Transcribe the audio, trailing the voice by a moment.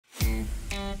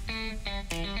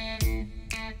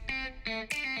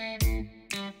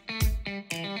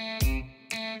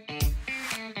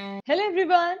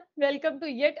Welcome to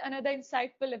yet another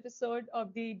insightful episode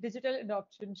of the Digital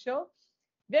Adoption Show,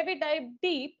 where we dive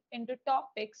deep into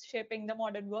topics shaping the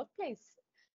modern workplace.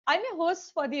 I'm your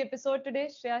host for the episode today,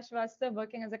 Shreya Srivastava,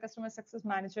 working as a customer success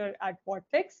manager at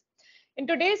Whatfix. In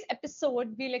today's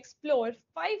episode, we'll explore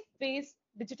 5 ways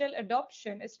digital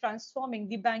adoption is transforming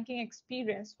the banking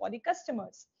experience for the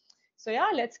customers. So, yeah,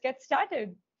 let's get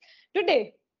started.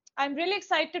 Today, I'm really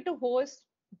excited to host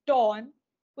Dawn,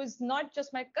 who's not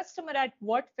just my customer at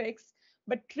Whatfix,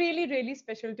 but really, really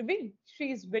special to me.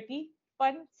 She's witty,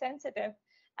 fun, sensitive,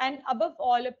 and above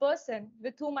all, a person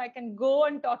with whom I can go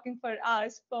on talking for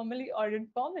hours, formally or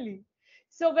informally.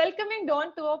 So, welcoming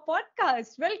Dawn to our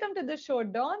podcast. Welcome to the show,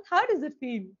 Dawn. How does it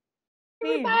feel?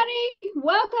 Everybody,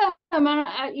 welcome.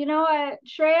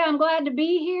 Shreya, I'm glad to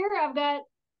be here.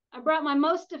 I brought my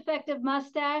most effective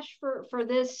mustache for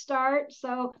this start,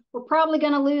 so we're probably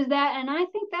going to lose that, and I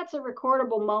think that's a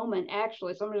recordable moment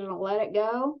actually. So I'm just going to let it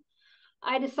go.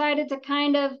 I decided to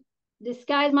kind of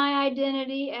disguise my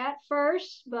identity at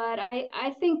first, but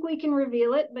I think we can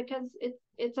reveal it because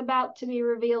it's about to be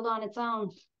revealed on its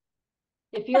own.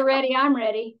 If you're ready, I'm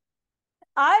ready.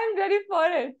 I'm ready for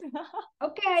it.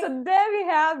 Okay. So there we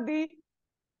have the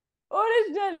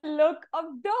original look of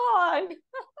Dawn.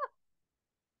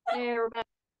 Hey, everybody.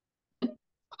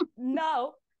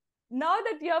 Now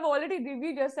that you have already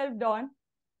revealed yourself, Dawn,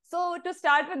 so to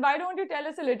start with, why don't you tell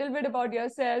us a little bit about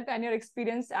yourself and your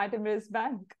experience at Ameris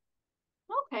Bank?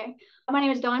 Okay. My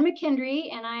name is Dawn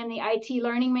McKendry, and I am the IT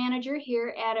Learning Manager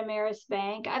here at Ameris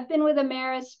Bank. I've been with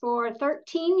Ameris for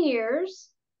 13 years.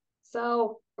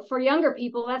 So for younger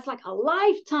people, that's like a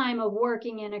lifetime of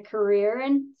working in a career,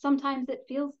 and sometimes it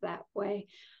feels that way.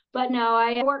 But no,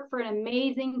 I work for an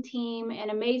amazing team, an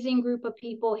amazing group of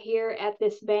people here at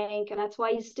this bank, and that's why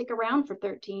you stick around for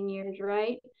 13 years,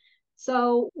 right?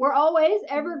 So we're always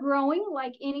ever growing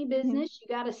like any business.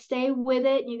 You got to stay with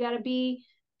it, and you got to be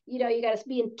you got to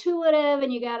be intuitive,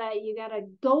 and you got to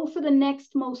go for the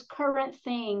next most current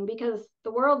thing because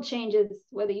the world changes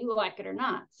whether you like it or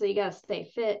not. So you got to stay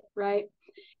fit, right?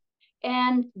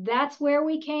 And that's where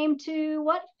we came to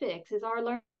Whatfix, is our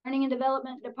learning and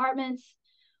development department's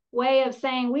way of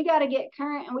saying we got to get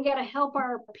current and we got to help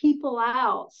our people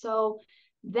out. So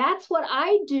that's what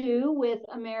I do with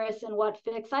Ameris and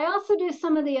Whatfix. I also do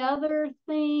some of the other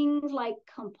things like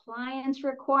compliance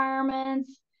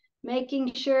requirements,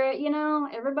 making sure,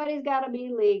 everybody's got to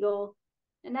be legal.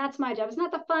 And that's my job. It's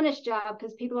not the funnest job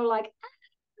because people are like,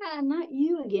 not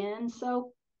you again.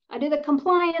 So I do the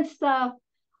compliance stuff.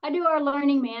 I do our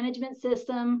learning management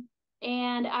system.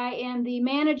 And I am the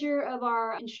manager of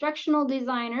our instructional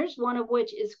designers, one of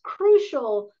which is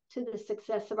crucial to the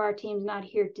success of our teams, not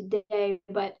here today,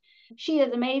 but she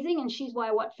is amazing, and she's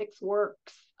why Whatfix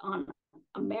works on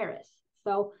Ameris.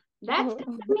 So that's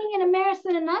kind of me in Ameris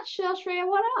in a nutshell. Shreya,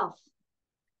 what else?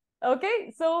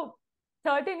 Okay, so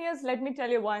 13 years, let me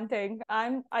tell you one thing.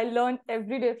 I learn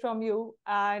every day from you.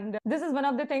 And this is one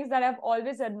of the things that I've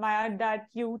always admired, that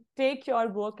you take your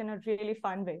work in a really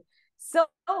fun way. So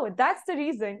that's the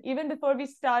reason, even before we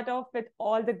start off with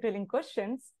all the grilling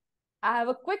questions, I have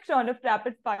a quick round of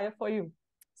rapid fire for you.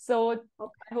 So okay.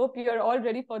 I hope you're all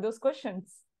ready for those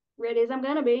questions. Ready as I'm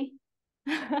going to be.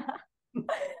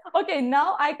 Okay,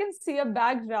 now I can see a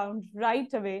background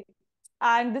right away.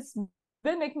 And this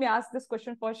will make me ask this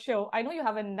question for sure. I know you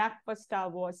have a knack for Star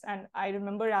Wars, and I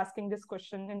remember asking this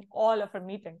question in all of our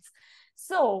meetings.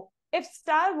 So if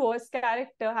Star Wars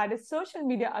character had a social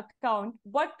media account,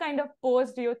 what kind of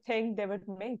post do you think they would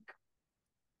make?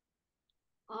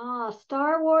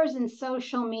 Star Wars and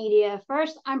social media.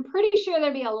 First, I'm pretty sure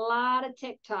there'd be a lot of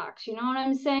TikToks. You know what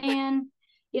I'm saying?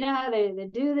 You know how they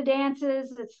do the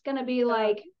dances? It's going to be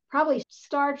like probably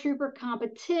Star Trooper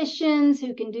competitions,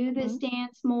 who can do this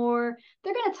dance more.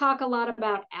 They're going to talk a lot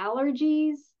about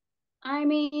allergies. I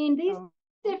mean, these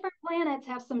different planets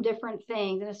have some different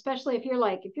things. And especially if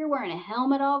you're wearing a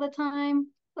helmet all the time,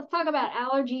 let's talk about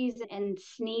allergies and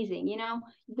sneezing.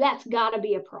 That's got to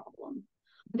be a problem.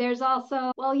 There's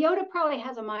also, Yoda probably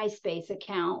has a MySpace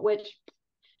account, which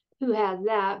who has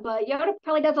that? But Yoda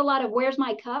probably does a lot of "Where's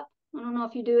my cup?" I don't know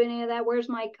if you do any of that. "Where's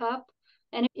my cup?"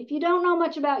 And if you don't know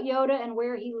much about Yoda and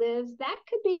where he lives, that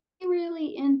could be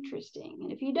really interesting.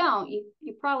 And if you don't,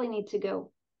 you probably need to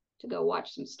go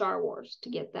watch some Star Wars to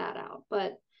get that out.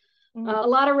 But a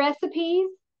lot of recipes,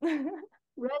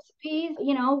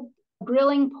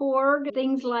 grilling pork,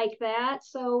 things like that.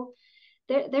 So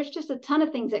there's just a ton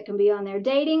of things that can be on there.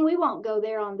 Dating, we won't go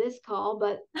there on this call,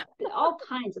 but all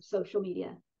kinds of social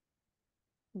media.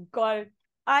 Got it.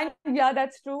 And yeah,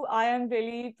 that's true. I am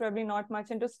really probably not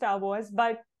much into Star Wars,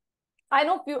 but I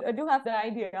know you do have the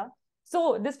idea.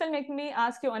 So this will make me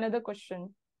ask you another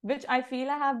question, which I feel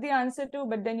I have the answer to,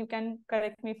 but then you can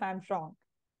correct me if I'm wrong.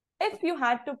 If you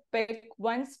had to pick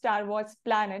one Star Wars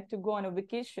planet to go on a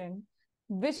vacation,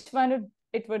 which one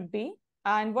it would be?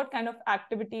 And what kind of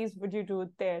activities would you do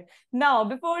there? Now,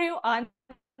 before you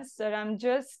answer, I'm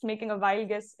just making a wild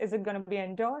guess. Is it going to be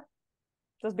Endor?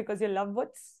 Just because you love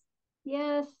woods?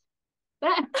 Yes,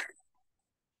 that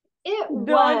it Dawn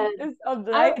was. is I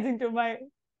obliging to my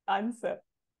answer.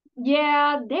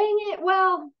 Yeah, dang it.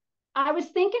 Well, I was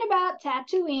thinking about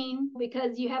Tatooine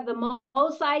because you have the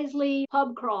Mos Eisley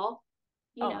pub crawl.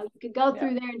 Oh, You could go yeah.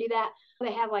 through there and do that.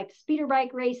 They have like speeder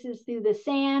bike races through the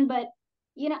sand, but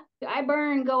I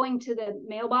burn going to the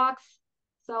mailbox.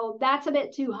 So that's a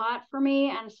bit too hot for me.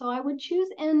 And so I would choose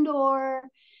Endor.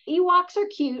 Ewoks are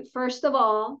cute, first of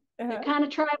all. They're Uh-huh. kind of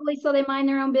tribally, so they mind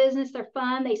their own business. They're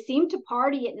fun. They seem to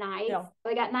party at night. Yeah.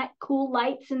 They got cool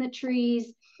lights in the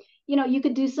trees. You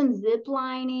could do some zip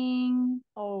lining,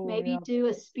 Oh, maybe yeah. do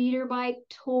a speeder bike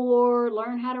tour,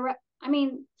 learn how to. I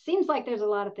mean, seems like there's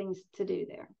a lot of things to do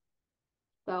there.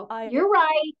 So I you're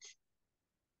right,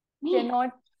 man.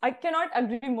 cannot I cannot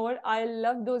agree more. I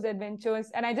love those adventures,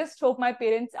 and I just hope my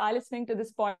parents are listening to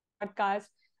this podcast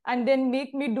and then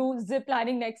make me do zip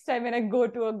lining next time when I go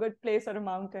to a good place or a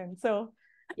mountain. So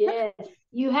Yes,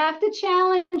 you have to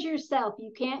challenge yourself.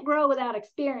 You can't grow without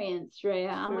experience,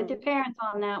 Shreya. I'm with your true. parents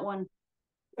on that one.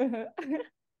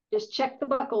 Just check the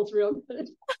buckles real good.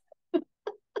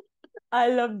 I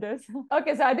love this.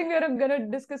 Okay, so I think we're gonna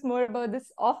discuss more about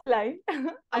this offline.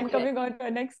 I'm Okay. coming on to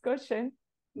our next question.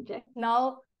 Okay.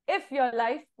 Now, if your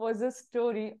life was a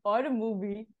story or a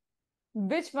movie,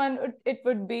 which one it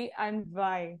would be and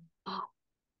why? Oh,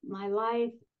 my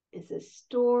life is a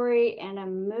story and a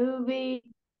movie.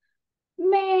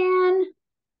 Man.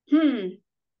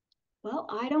 Well,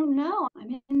 I don't know.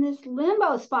 I'm in this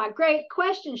limbo spot. Great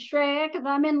question, Shreya, because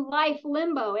I'm in life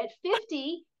limbo. At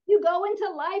 50, you go into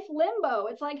life limbo.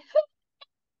 It's like,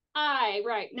 I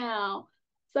right now.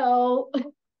 So,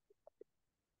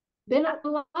 been a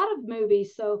lot of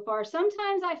movies so far.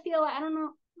 Sometimes I feel like, I don't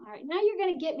know. All right, now you're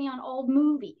going to get me on old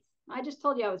movies. I just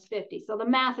told you I was 50, so the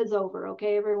math is over.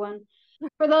 Okay, everyone.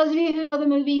 For those of you who know the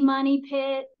movie Money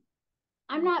Pit,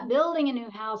 I'm not building a new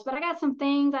house, but I got some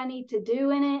things I need to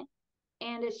do in it,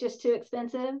 and it's just too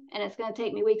expensive, and it's going to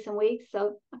take me weeks and weeks.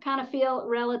 So I kind of feel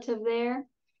relative there.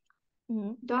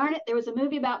 Mm-hmm. Darn it, there was a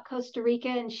movie about Costa Rica,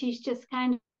 and she's just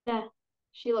kind of,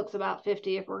 she looks about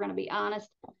 50, if we're going to be honest,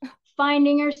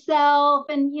 finding herself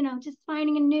and, just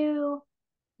finding a new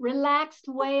relaxed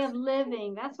way of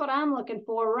living. That's what I'm looking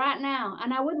for right now.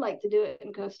 And I would like to do it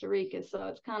in Costa Rica. So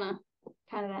it's kind of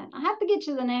that. I have to get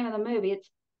you the name of the movie. It's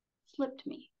slipped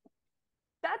me.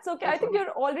 That's okay. I That's think what.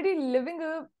 you're already living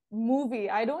a movie.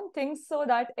 I don't think so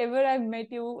that ever I've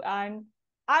met you and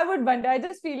I would wonder. I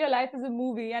just feel your life is a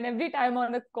movie, and every time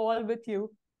on a call with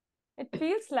you, it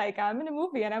feels like I'm in a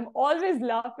movie and I'm always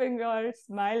laughing or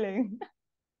smiling.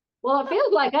 Well, it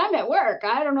feels like I'm at work.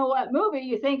 I don't know what movie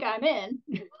you think I'm in.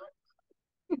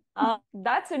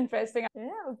 That's interesting.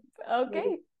 Yeah, okay.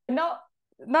 Maybe.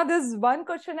 Now there's one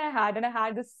question I had, and I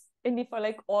had this in me for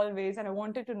like always, and I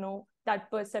wanted to know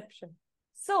that perception.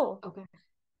 So, Okay.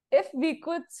 if we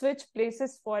could switch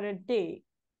places for a day,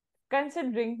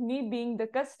 considering me being the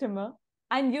customer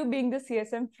and you being the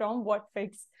CSM from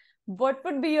Whatfix, what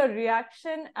would be your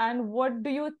reaction and what do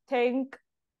you think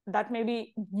that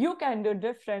maybe you can do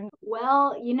different?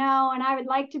 Well, and I would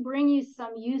like to bring you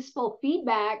some useful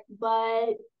feedback,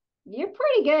 but you're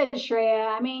pretty good,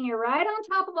 Shreya. I mean, you're right on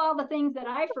top of all the things that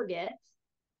I forget.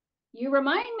 You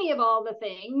remind me of all the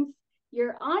things.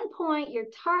 You're on point,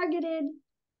 you're targeted.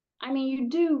 I mean, you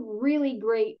do really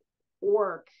great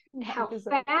work. How Thank you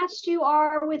so much. fast you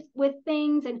are with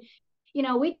things, and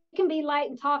we can be light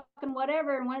and talk and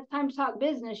whatever, and when it's time to talk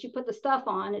business, you put the stuff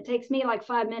on. It takes me like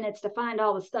 5 minutes to find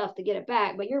all the stuff to get it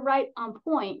back, but you're right on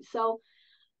point. So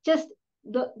just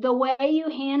the way you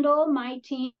handle my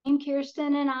team,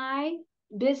 Kirsten and I,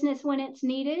 business when it's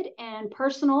needed and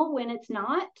personal when it's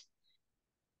not.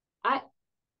 I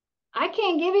I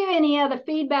can't give you any other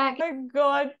feedback. Oh my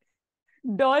God.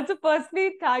 Dawn, so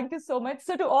firstly, thank you so much.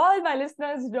 So to all my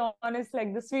listeners, Dawn is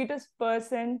like the sweetest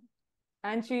person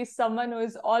and she's someone who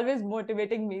is always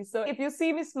motivating me. So if you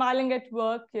see me smiling at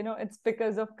work, it's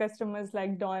because of customers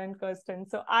like Dawn and Kirsten.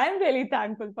 So I'm really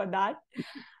thankful for that.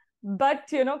 But,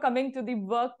 coming to the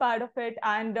work part of it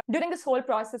and during this whole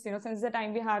process, since the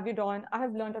time we have you, Dawn, I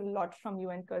have learned a lot from you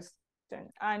and Kirsten.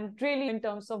 and really in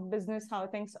terms of business, how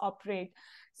things operate.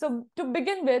 So to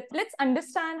begin with, let's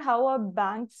understand how are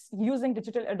banks using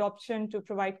digital adoption to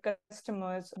provide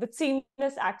customers with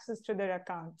seamless access to their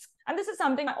accounts. And this is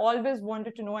something I always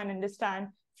wanted to know and understand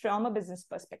from a business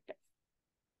perspective.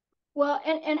 Well,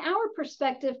 and our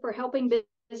perspective for helping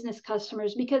business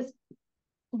customers, because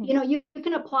you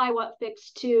can apply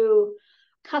Whatfix to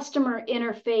customer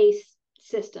interface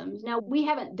systems. Now, we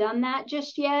haven't done that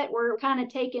just yet. We're kind of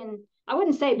taking, I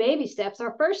wouldn't say baby steps.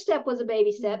 Our first step was a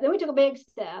baby step. Then we took a big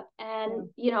step. And,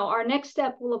 our next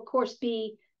step will, of course,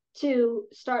 be to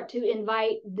start to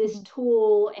invite this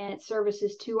tool and its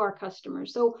services to our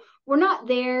customers. So we're not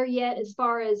there yet as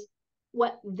far as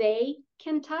what they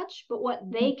can touch, but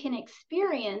what they can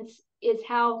experience is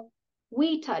how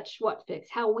we touch Whatfix,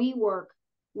 how we work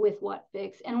with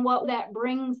Whatfix, and what that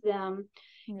brings them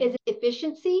is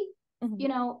efficiency.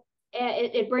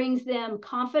 It brings them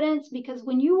confidence, because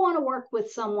when you want to work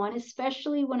with someone,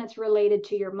 especially when it's related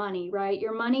to your money, right?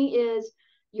 Your money is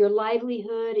your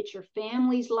livelihood, it's your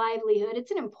family's livelihood,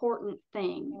 it's an important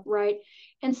thing, right?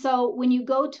 And so when you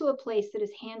go to a place that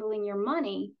is handling your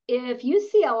money, if you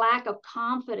see a lack of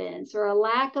confidence or a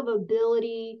lack of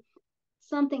ability,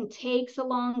 something takes a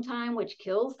long time, which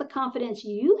kills the confidence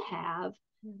you have,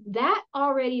 that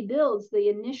already builds the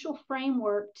initial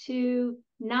framework to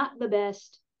not the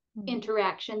best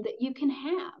interaction that you can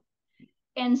have.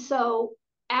 And so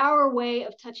our way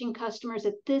of touching customers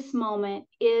at this moment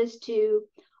is to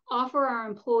offer our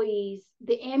employees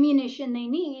the ammunition they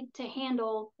need to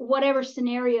handle whatever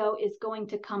scenario is going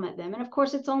to come at them. And of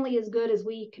course, it's only as good as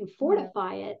we can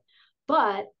fortify it.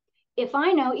 But if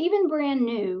I know, even brand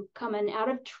new, coming out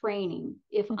of training,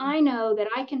 if I know that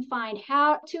I can find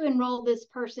how to enroll this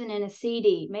person in a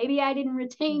CD, maybe I didn't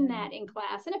retain that in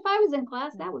class. And if I was in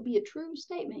class, that would be a true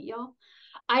statement, y'all.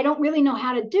 I don't really know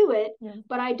how to do it,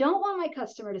 but I don't want my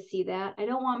customer to see that. I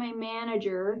don't want my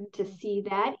manager to see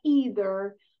that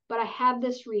either, but I have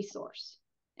this resource.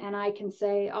 And I can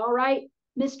say, all right,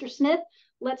 Mr. Smith,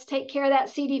 let's take care of that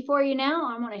CD for you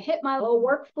now. I'm going to hit my little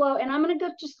workflow and I'm going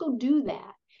to just go do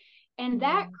that. And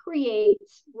that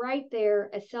creates right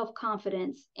there a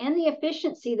self-confidence and the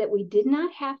efficiency that we did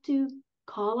not have to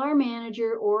call our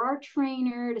manager or our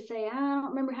trainer to say, I don't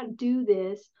remember how to do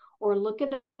this, or look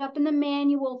it up in the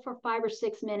manual for 5 or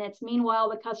 6 minutes.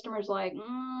 Meanwhile, the customer's like,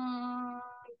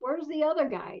 where's the other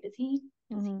guy? Does he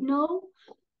know?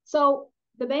 So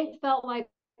the bank felt like,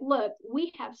 look,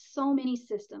 we have so many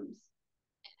systems.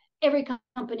 Every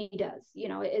company does,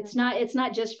 it's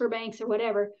not just for banks or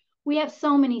whatever. We have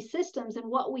so many systems, and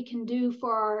what we can do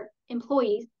for our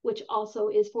employees, which also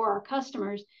is for our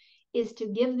customers, is to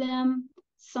give them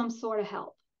some sort of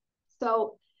help.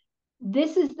 So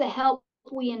this is the help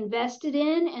we invested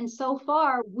in, and so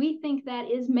far we think that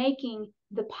is making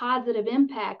the positive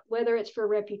impact, whether it's for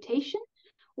reputation,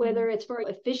 whether it's for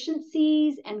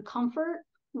efficiencies and comfort.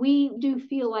 We do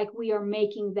feel like we are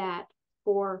making that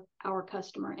for our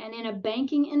customer. And in a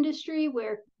banking industry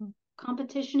where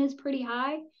competition is pretty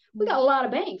high, we got a lot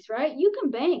of banks, right? You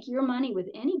can bank your money with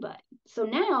anybody. So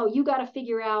now you got to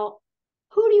figure out,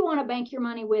 who do you want to bank your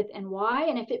money with and why?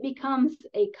 And if it becomes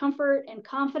a comfort and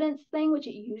confidence thing, which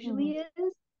it usually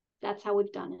is, that's how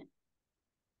we've done it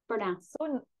for now.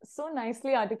 So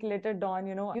nicely articulated, Dawn.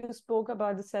 You spoke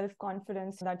about the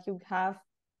self-confidence that you have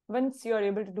once you're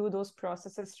able to do those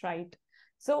processes right.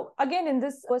 So again, in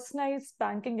this personalized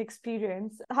banking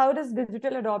experience, how does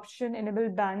digital adoption enable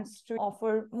banks to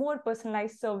offer more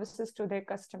personalized services to their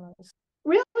customers?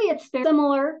 Really, it's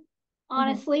similar,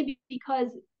 honestly,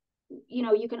 because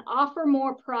you can offer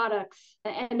more products,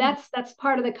 and that's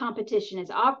part of the competition, is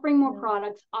offering more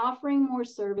products, offering more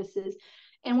services.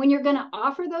 And when you're going to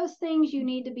offer those things, you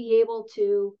need to be able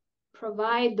to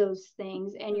provide those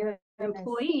things, and your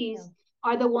employees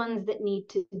are the ones that need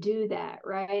to do that,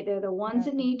 right? They're the ones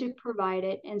that need to provide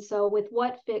it. And so with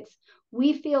Whatfix,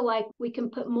 we feel like we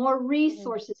can put more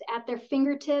resources at their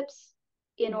fingertips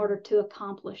in order to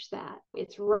accomplish that.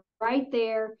 It's right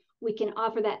there. We can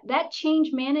offer that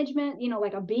change management,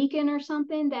 like a beacon or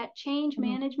something. That change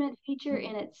management feature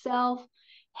in itself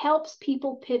helps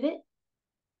people pivot,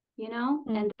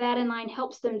 and that in line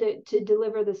helps them to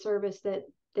deliver the service that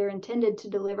they're intended to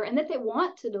deliver and that they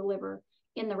want to deliver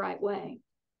in the right way.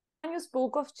 And you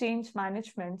spoke of change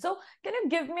management. So can you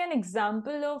give me an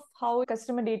example of how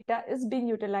customer data is being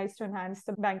utilized to enhance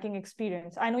the banking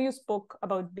experience? I know you spoke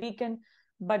about Beacon,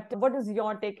 but what is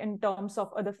your take in terms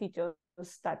of other features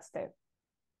that's there?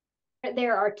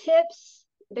 There are tips.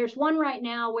 There's one right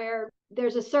now where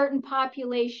there's a certain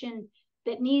population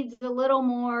that needs a little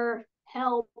more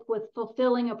help with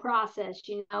fulfilling a process.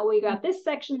 We got this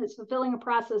section that's fulfilling a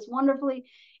process wonderfully,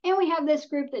 and we have this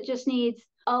group that just needs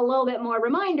a little bit more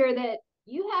reminder that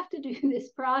you have to do this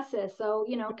process. So,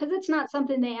 because it's not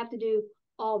something they have to do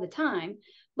all the time.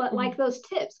 But like those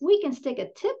tips, we can stick a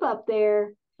tip up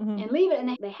there and leave it,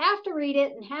 and they have to read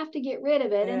it and have to get rid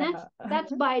of it. And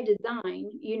that's by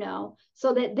design,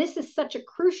 so that this is such a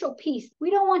crucial piece.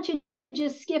 We don't want you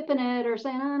just skipping it or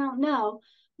saying, I don't know.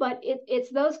 But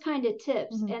it's those kind of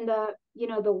tips and the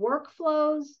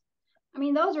workflows. I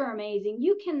mean, those are amazing.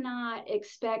 You cannot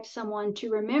expect someone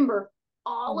to remember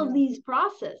all of these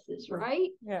processes, right?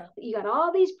 Yeah. You got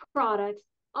all these products,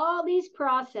 all these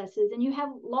processes, and you have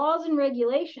laws and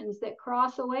regulations that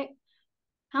cross away.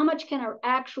 How much can an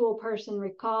actual person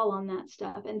recall on that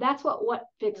stuff? And that's what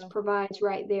Whatfix provides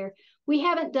right there. We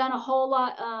haven't done a whole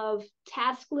lot of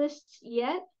task lists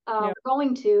yet. We're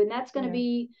going to, and that's going to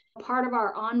be part of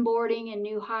our onboarding and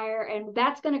new hire. And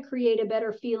that's going to create a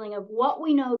better feeling of what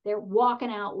we know they're walking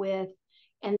out with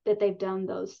and that they've done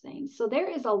those things. So there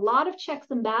is a lot of checks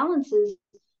and balances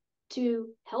to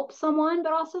help someone,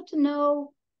 but also to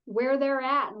know where they're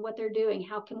at and what they're doing.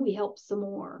 How can we help some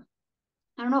more?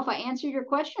 I don't know if I answered your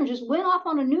question or just went off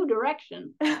on a new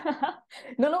direction.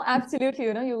 No, absolutely.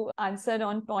 You answered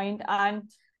on point. And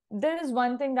there is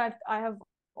one thing that I have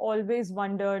always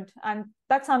wondered, and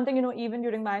that's something, even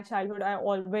during my childhood, I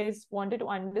always wanted to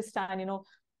understand.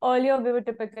 Earlier we would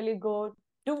typically go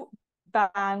to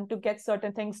bank to get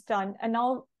certain things done, and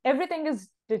now everything is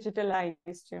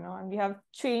digitalized, and we have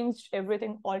changed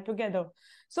everything altogether.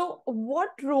 So what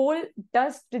role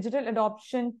does digital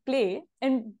adoption play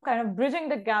in kind of bridging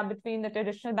the gap between the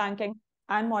traditional banking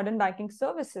and modern banking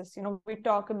services? We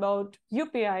talk about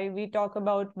UPI, we talk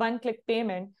about one-click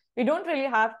payment. We don't really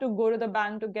have to go to the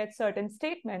bank to get certain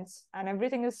statements, and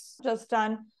everything is just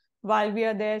done while we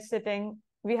are there sitting.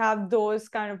 We have those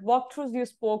kind of walkthroughs you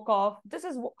spoke of. This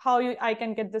is how I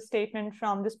can get the statement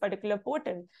from this particular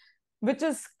portal, which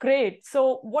is great.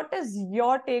 So what is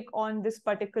your take on this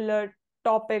particular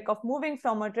topic of moving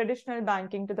from a traditional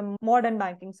banking to the modern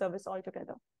banking service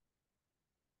altogether?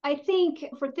 I think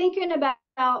for thinking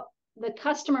about the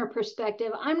customer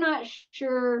perspective, I'm not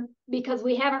sure, because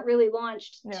we haven't really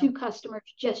launched to customers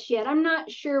just yet. I'm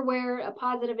not sure where a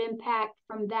positive impact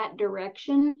from that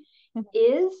direction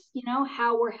is,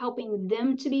 how we're helping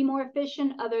them to be more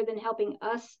efficient other than helping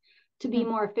us to be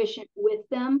more efficient with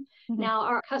them. Now,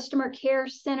 our customer care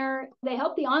center, they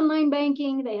help the online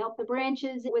banking, they help the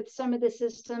branches with some of the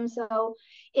systems. So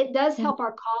it does help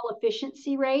our call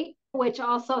efficiency rate, which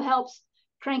also helps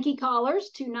cranky callers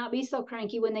to not be so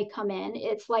cranky when they come in.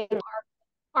 It's like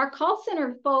our call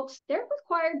center folks, they're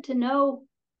required to know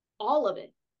all of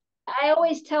it. I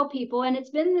always tell people, and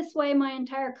it's been this way my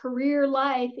entire career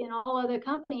life in all other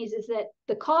companies, is that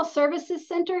the call services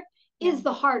center is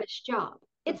the hardest job.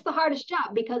 It's the hardest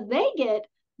job because they get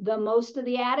the most of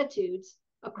the attitudes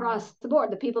across the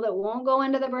board. The people that won't go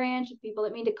into the branch, the people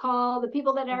that mean to call, the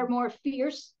people that are more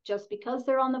fierce just because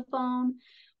they're on the phone.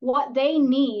 What they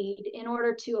need in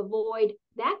order to avoid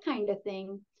that kind of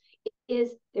thing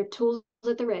is their tools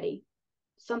at the ready.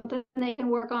 Something they can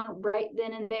work on right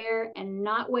then and there and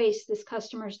not waste this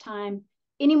customer's time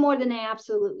any more than they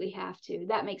absolutely have to.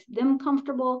 That makes them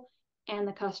comfortable and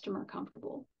the customer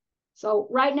comfortable. So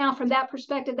right now, from that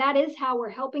perspective, that is how we're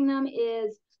helping them,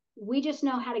 is we just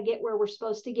know how to get where we're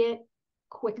supposed to get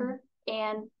quicker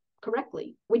and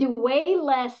correctly. We do way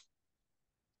less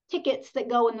tickets that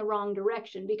go in the wrong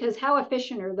direction, because how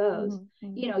efficient are those?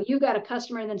 You got a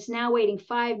customer that's now waiting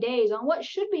 5 days on what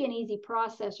should be an easy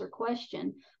process or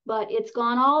question, but it's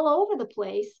gone all over the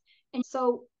place. And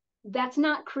so that's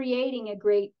not creating a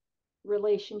great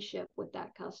relationship with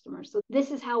that customer. So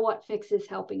this is how Whatfix is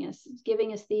helping us. It's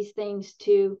giving us these things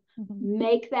to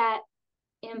make that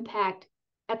impact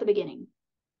at the beginning.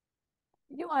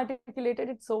 You articulated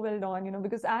it so well, Dawn,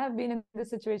 because I have been in this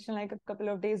situation like a couple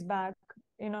of days back,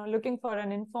 looking for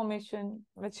an information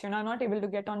which, I'm not able to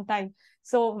get on time.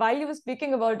 So while you were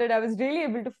speaking about it, I was really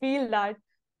able to feel that,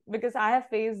 because I have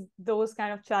faced those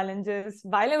kind of challenges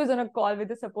while I was on a call with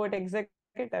the support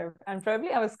executive, and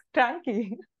probably I was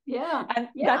cranky. Yeah. And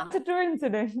that's a true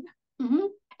incident.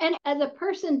 And as a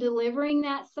person delivering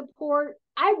that support,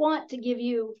 I want to give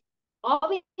you all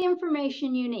the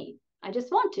information you need. I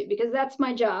just want to, because that's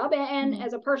my job. And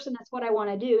as a person, that's what I want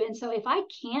to do. And so if I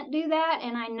can't do that,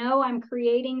 and I know I'm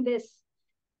creating this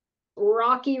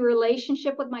rocky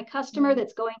relationship with my customer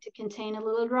that's going to contain a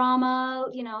little drama,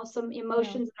 some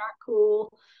emotions that aren't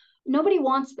cool, nobody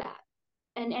wants that.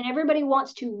 and everybody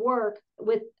wants to work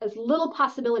with as little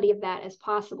possibility of that as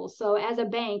possible. So as a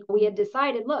bank, we had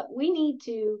decided, look, we need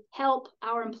to help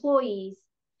our employees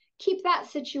keep that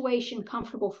situation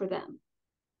comfortable for them.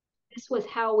 This was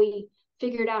how we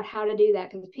figured out how to do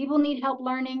that, because people need help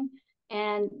learning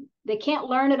and they can't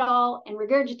learn it all and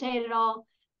regurgitate it all.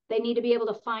 They need to be able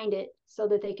to find it so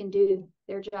that they can do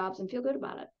their jobs and feel good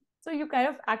about it. So you kind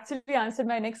of actually answered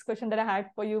my next question that I had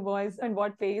for you, was in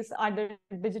what ways are the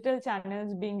digital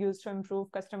channels being used to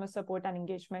improve customer support and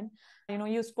engagement?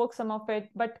 You spoke some of it,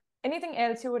 but anything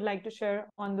else you would like to share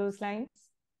on those lines?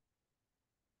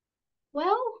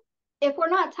 Well, if we're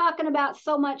not talking about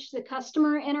so much the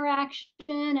customer interaction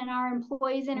and our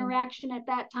employees interaction at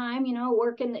that time,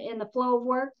 work in the flow of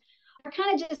work, I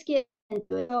kind of just get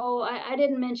into it. So I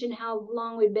didn't mention how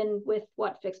long we've been with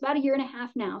Whatfix, about a year and a half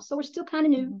now. So we're still kind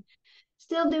of new,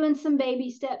 still doing some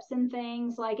baby steps and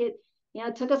things like it.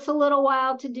 It took us a little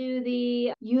while to do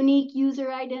the unique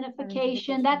user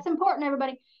identification. That's important,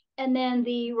 everybody. And then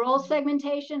the role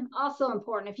segmentation, also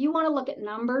important. If you want to look at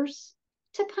numbers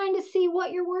to kind of see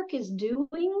what your work is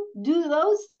doing, do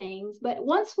those things. But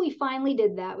once we finally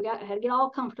did that, had to get all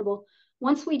comfortable.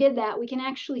 Once we did that, we can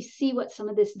actually see what some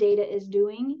of this data is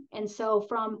doing. And so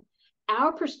from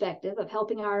our perspective of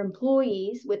helping our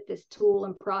employees with this tool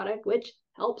and product, which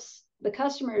helps the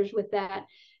customers with that,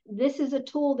 this is a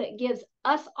tool that gives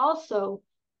us also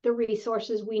the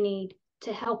resources we need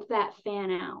to help that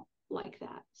fan out like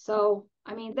that. So,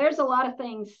 there's a lot of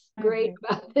things great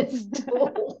about this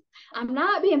tool. I'm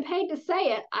not being paid to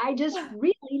say it. I just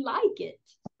really like it.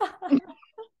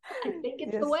 I think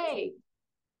it's the way.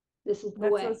 This is the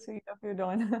way. That's so sweet of you,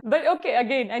 Dawn. But okay,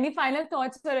 again, any final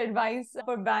thoughts or advice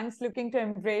for banks looking to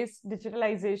embrace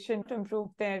digitalization to improve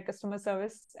their customer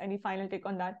service? Any final take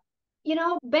on that?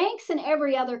 Banks and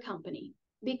every other company,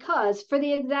 because for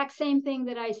the exact same thing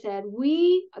that I said,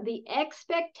 the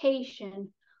expectation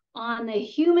on the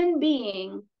human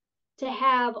being to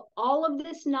have all of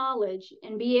this knowledge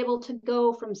and be able to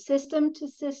go from system to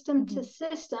system to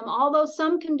system, although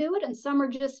some can do it and some are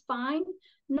just fine,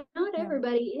 not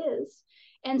everybody is.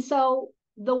 And so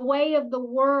the way of the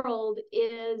world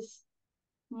is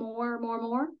more.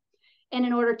 And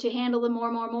in order to handle the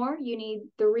more, you need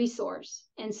the resource.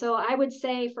 And so I would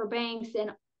say for banks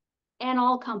and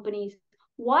all companies,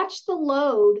 watch the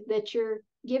load that you're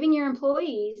giving your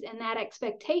employees and that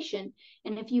expectation.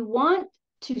 And if you want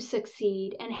to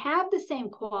succeed and have the same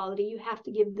quality, you have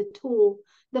to give the tool,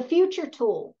 the future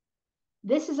tool.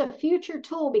 This is a future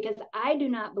tool, because I do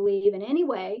not believe in any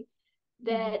way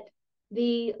that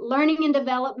the learning and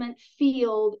development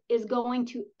field is going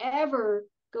to ever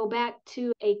go back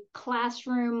to a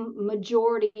classroom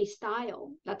majority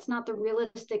style. That's not the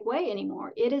realistic way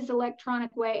anymore. It is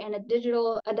electronic way and a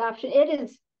digital adoption.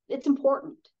 It's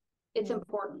important. It's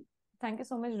important. Thank you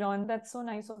so much, Dawn. That's so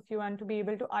nice of you, and to be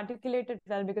able to articulate it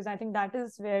well, because I think that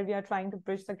is where we are trying to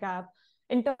bridge the gap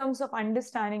in terms of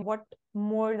understanding what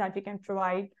more that we can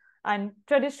provide. And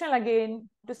traditional, again,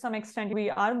 to some extent, we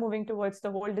are moving towards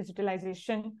the whole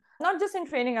digitalization, not just in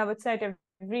training, I would say at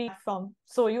every platform.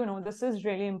 So, this is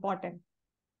really important.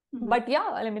 But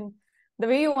yeah, the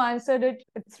way you answered it,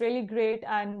 it's really great.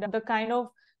 And the kind of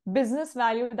business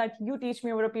value that you teach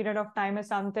me over a period of time is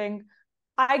something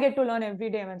I get to learn every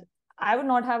day. I would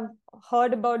not have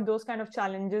heard about those kind of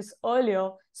challenges earlier,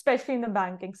 especially in the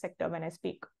banking sector when I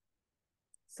speak.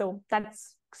 So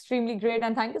that's extremely great.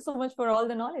 And thank you so much for all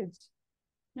the knowledge.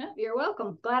 Yeah, you're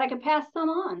welcome. Glad I could pass some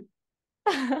on.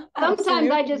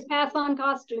 Sometimes I just pass on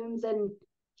costumes and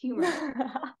humor.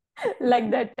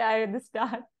 Like that at the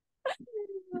start.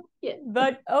 Yeah.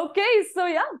 But okay, so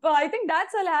but I think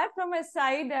that's all I had from my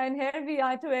side. And here we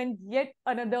are to end yet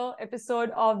another episode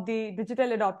of the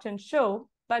Digital Adoption Show.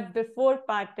 But before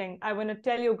parting, I want to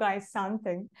tell you guys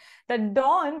something, that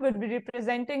Dawn would be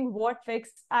representing Whatfix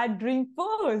at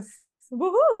Dreamforce.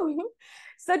 Woohoo!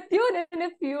 So tune in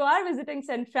if you are visiting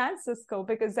San Francisco,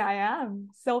 because I am.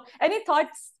 So any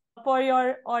thoughts for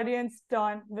your audience,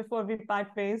 Dawn, before we part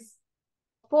ways?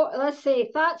 Let's see,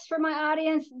 thoughts for my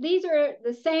audience. These are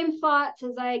the same thoughts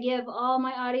as I give all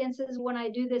my audiences when I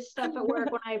do this stuff at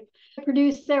work. When I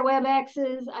produce their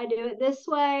WebExes, I do it this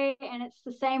way, and it's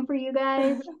the same for you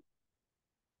guys.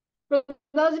 For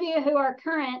those of you who are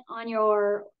current on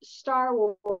your Star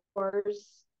Wars,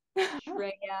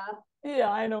 Shreya,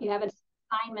 I know you have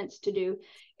assignments to do.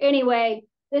 Anyway,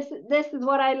 this is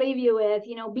what I leave you with.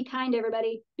 Be kind to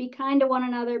everybody. Be kind to one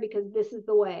another, because this is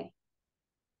the way.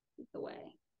 It's the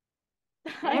way.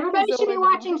 And everybody should be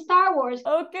watching Star Wars.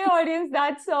 Okay, audience,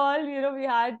 that's all. We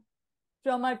had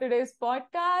from our today's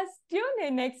podcast. Tune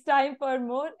in next time for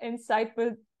more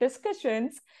insightful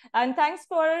discussions. And thanks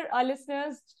for our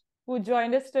listeners who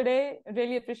joined us today.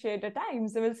 Really appreciate the time.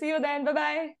 So we'll see you then.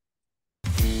 Bye-bye.